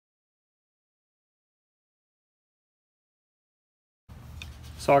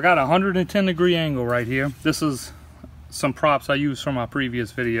So I got a 110-degree angle right here. This is some props I used from my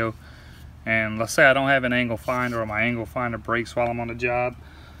previous video. And let's say I don't have an angle finder, or my angle finder breaks while I'm on the job.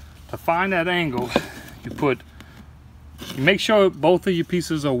 To find that angle, you make sure both of your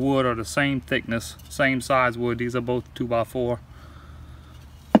pieces of wood are the same thickness, same size wood. These are both 2x4.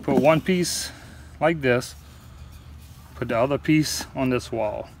 Put one piece like this, put the other piece on this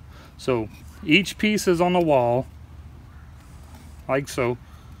wall. So each piece is on the wall, like so,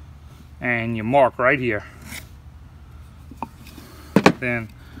 and you mark right here. Then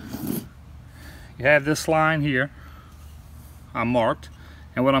you have this line here, I marked,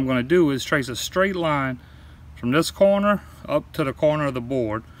 and what I'm going to do is trace a straight line from this corner up to the corner of the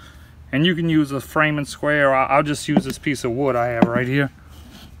board. And you can use a framing square. I'll just use this piece of wood I have right here.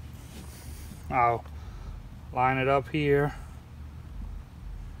 I'll line it up here.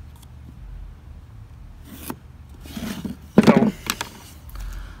 So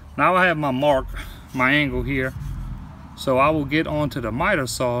now I have my mark, my angle here. So I will get onto the miter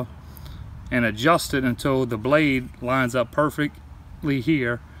saw and adjust it until the blade lines up perfectly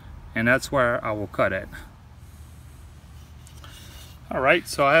here, and that's where I will cut at. Alright,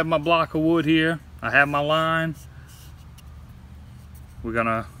 so I have my block of wood here, I have my line. We're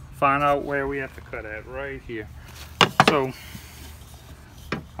gonna find out where we have to cut at, right here. So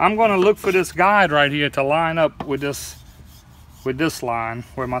I'm gonna look for this guide right here to line up with this line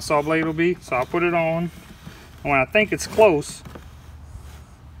where my saw blade will be. So I'll put it on, and when I think it's close,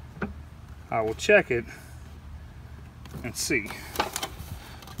 I will check it and see.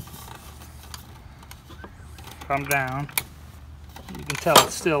 Come down, you can tell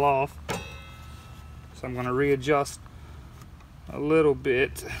it's still off, so I'm going to readjust a little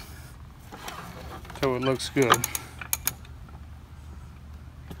bit so it looks good.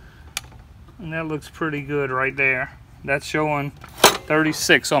 And that looks pretty good right there. That's showing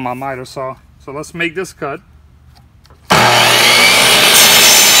 36 on my miter saw. So let's make this cut.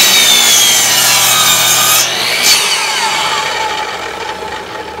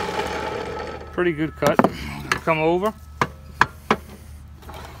 Pretty good cut. Come over,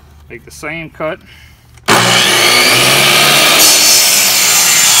 make the same cut.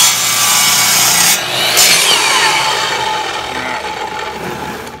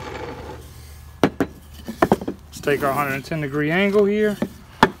 Let's take our 110-degree angle here.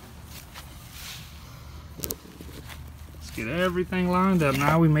 Let's get everything lined up.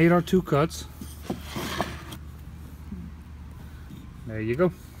 Now we made our two cuts. There you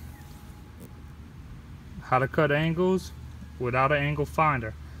go. How to cut angles without an angle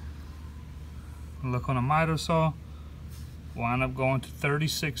finder. Look on a miter saw, wind up going to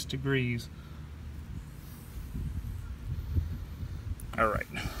 36 degrees. Alright,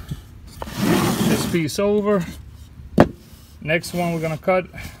 this piece over. Next one we're gonna cut,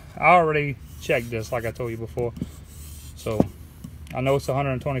 I already checked this like I told you before. So I know it's a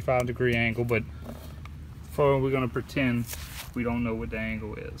 125-degree angle, but we're gonna pretend we don't know what the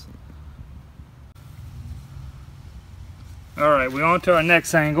angle is. Alright, we're on to our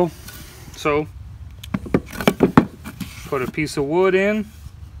next angle. So, put a piece of wood in,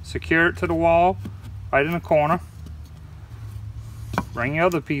 secure it to the wall, right in the corner. Bring the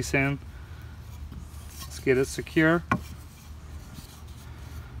other piece in. Let's get it secure.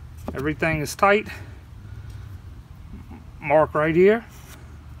 Everything is tight. Mark right here.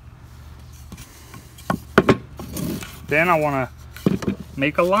 Then I want to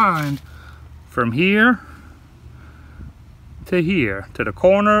make a line from here to here, to the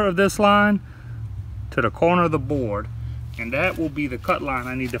corner of this line, to the corner of the board, and that will be the cut line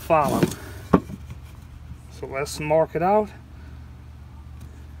I need to follow. So let's mark it out.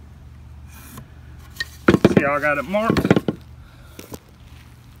 See how I got it marked?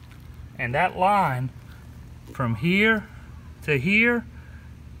 And that line from here to here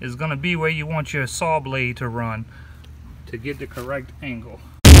is going to be where you want your saw blade to run to get the correct angle.